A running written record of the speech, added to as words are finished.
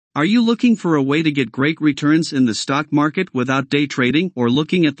Are you looking for a way to get great returns in the stock market without day trading or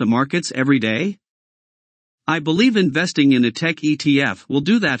looking at the markets every day? I believe investing in a tech ETF will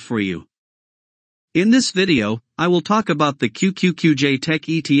do that for you. In this video, I will talk about the QQQJ Tech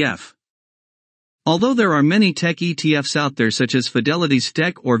ETF. Although there are many tech ETFs out there such as Fidelity's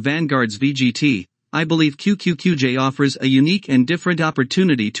Tech or Vanguard's VGT, I believe QQQJ offers a unique and different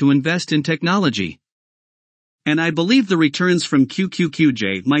opportunity to invest in technology. And I believe the returns from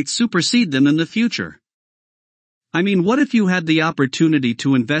QQQJ might supersede them in the future. I mean, what if you had the opportunity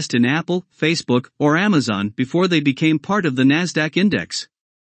to invest in Apple, Facebook, or Amazon before they became part of the NASDAQ index?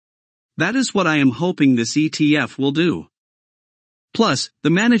 That is what I am hoping this ETF will do. Plus, the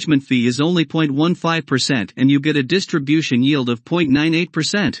management fee is only 0.15% and you get a distribution yield of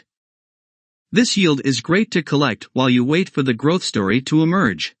 0.98%. This yield is great to collect while you wait for the growth story to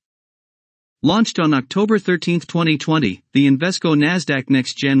emerge. Launched on October 13, 2020, the Invesco NASDAQ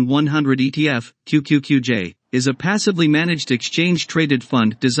Next Gen 100 ETF, QQQJ, is a passively managed exchange-traded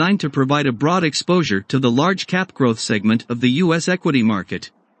fund designed to provide a broad exposure to the large-cap growth segment of the U.S. equity market.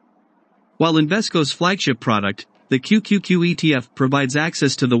 While Invesco's flagship product, the QQQ ETF provides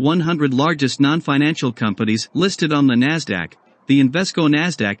access to the 100 largest non-financial companies listed on the NASDAQ, the Invesco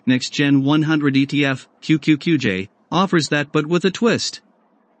NASDAQ Next Gen 100 ETF, QQQJ, offers that but with a twist.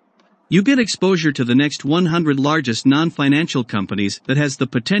 You get exposure to the next 100 largest non-financial companies that has the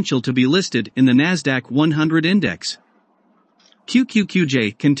potential to be listed in the NASDAQ 100 index.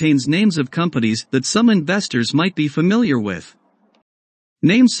 QQQJ contains names of companies that some investors might be familiar with.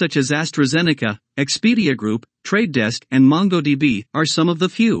 Names such as AstraZeneca, Expedia Group, Trade Desk, and MongoDB are some of the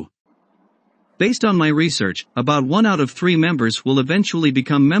few. Based on my research, about 1 out of 3 members will eventually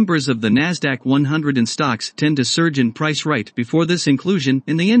become members of the NASDAQ 100 and stocks tend to surge in price right before this inclusion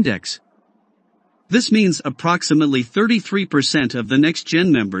in the index. This means approximately 33% of the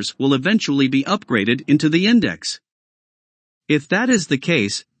next-gen members will eventually be upgraded into the index. If that is the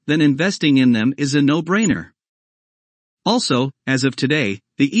case, then investing in them is a no-brainer. Also, as of today,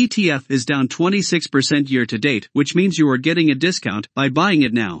 the ETF is down 26% year-to-date, which means you are getting a discount by buying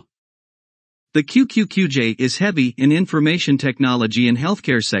it now. The QQQJ is heavy in information technology and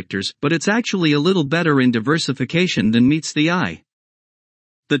healthcare sectors, but it's actually a little better in diversification than meets the eye.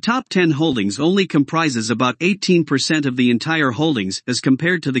 The top 10 holdings only comprises about 18% of the entire holdings as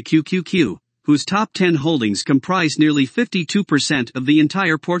compared to the QQQ, whose top 10 holdings comprise nearly 52% of the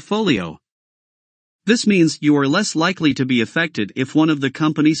entire portfolio. This means you are less likely to be affected if one of the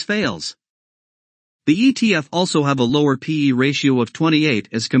companies fails. The ETF also have a lower PE ratio of 28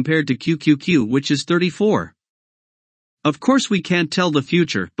 as compared to QQQ, which is 34. Of course we can't tell the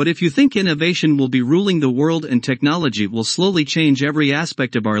future, but if you think innovation will be ruling the world and technology will slowly change every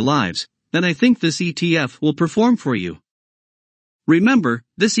aspect of our lives, then I think this ETF will perform for you. Remember,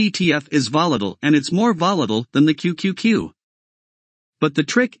 this ETF is volatile and it's more volatile than the QQQ. But the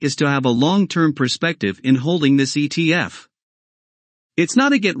trick is to have a long-term perspective in holding this ETF. It's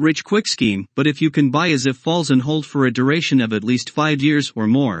not a get-rich-quick scheme, but if you can buy as if falls and hold for a duration of at least 5 years or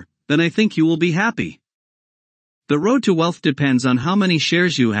more, then I think you will be happy. The road to wealth depends on how many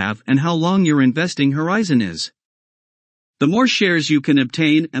shares you have and how long your investing horizon is. The more shares you can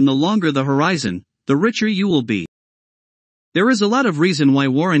obtain and the longer the horizon, the richer you will be. There is a lot of reason why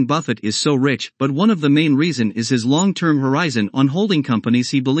Warren Buffett is so rich, but one of the main reason is his long-term horizon on holding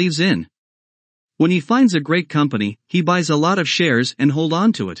companies he believes in. When he finds a great company, he buys a lot of shares and hold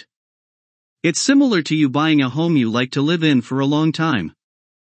on to it. It's similar to you buying a home you like to live in for a long time.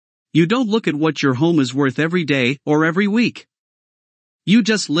 You don't look at what your home is worth every day or every week. You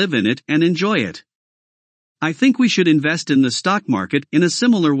just live in it and enjoy it. I think we should invest in the stock market in a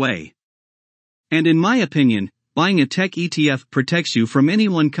similar way. And in my opinion, buying a tech ETF protects you from any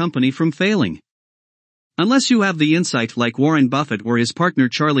one company from failing. Unless you have the insight like Warren Buffett or his partner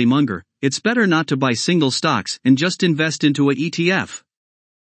Charlie Munger, it's better not to buy single stocks and just invest into an ETF.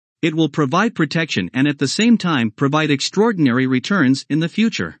 It will provide protection and at the same time provide extraordinary returns in the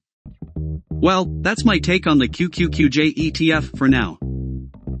future. Well, that's my take on the QQQJ ETF for now.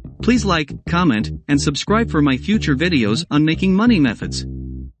 Please like, comment, and subscribe for my future videos on making money methods.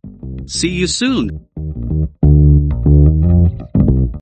 See you soon.